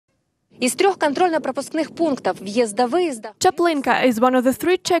Із 3 контрольно-пропускних пунктів в'їзда-виїзда. Chaplinka is one of the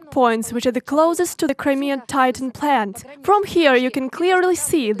 3 checkpoints which are the closest to the Crimean Titan plant. From here you can clearly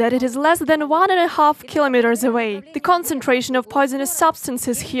see that it is less than 1.5 kilometers away. The concentration of poisonous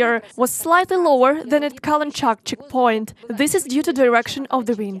substances here was slightly lower than at Kalanchak checkpoint. This is due to the direction of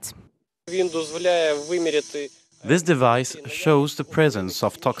the wind. This device shows the presence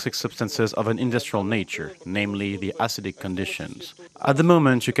of toxic substances of an industrial nature, namely the acidic conditions. At the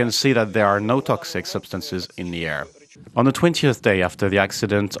moment, you can see that there are no toxic substances in the air. On the 20th day after the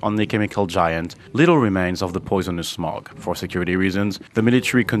accident on the chemical giant, little remains of the poisonous smog. For security reasons, the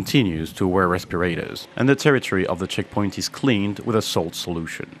military continues to wear respirators, and the territory of the checkpoint is cleaned with a salt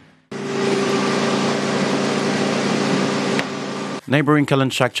solution. Neighboring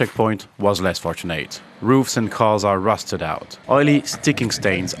Kalanchak checkpoint was less fortunate. Roofs and cars are rusted out. Oily, sticking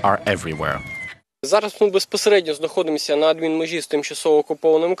stains are everywhere.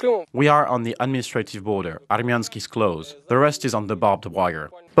 We are on the administrative border. Armyansk is closed. The rest is on the barbed wire.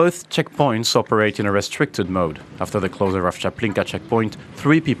 Both checkpoints operate in a restricted mode. After the closure of Chaplinka checkpoint,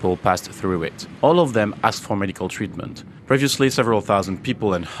 3 people passed through it. All of them asked for medical treatment. Previously, several thousand people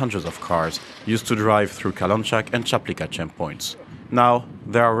and hundreds of cars used to drive through Kalanchak and Chaplinka checkpoints. Now,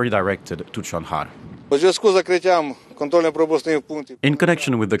 they are redirected to Chonhar. In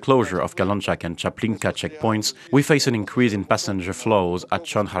connection with the closure of Kalanchak and Chaplinka checkpoints, we face an increase in passenger flows at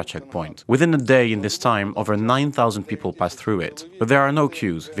Chonhar checkpoint. Within a day in this time, over 9,000 people pass through it. But there are no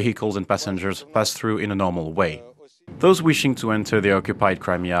queues. Vehicles and passengers pass through in a normal way. Those wishing to enter the occupied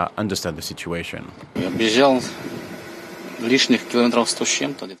Crimea understand the situation.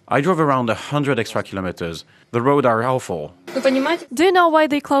 I drove around 100 extra kilometers. The roads are awful. Do you know why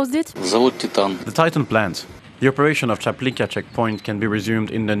they closed it? The Titan plant. The operation of Chaplinka checkpoint can be resumed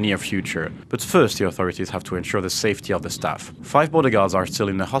in the near future, but first the authorities have to ensure the safety of the staff. 5 bodyguards are still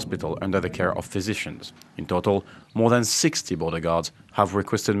in the hospital under the care of physicians. In total, more than 60 bodyguards have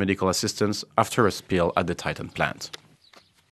requested medical assistance after a spill at the Titan plant.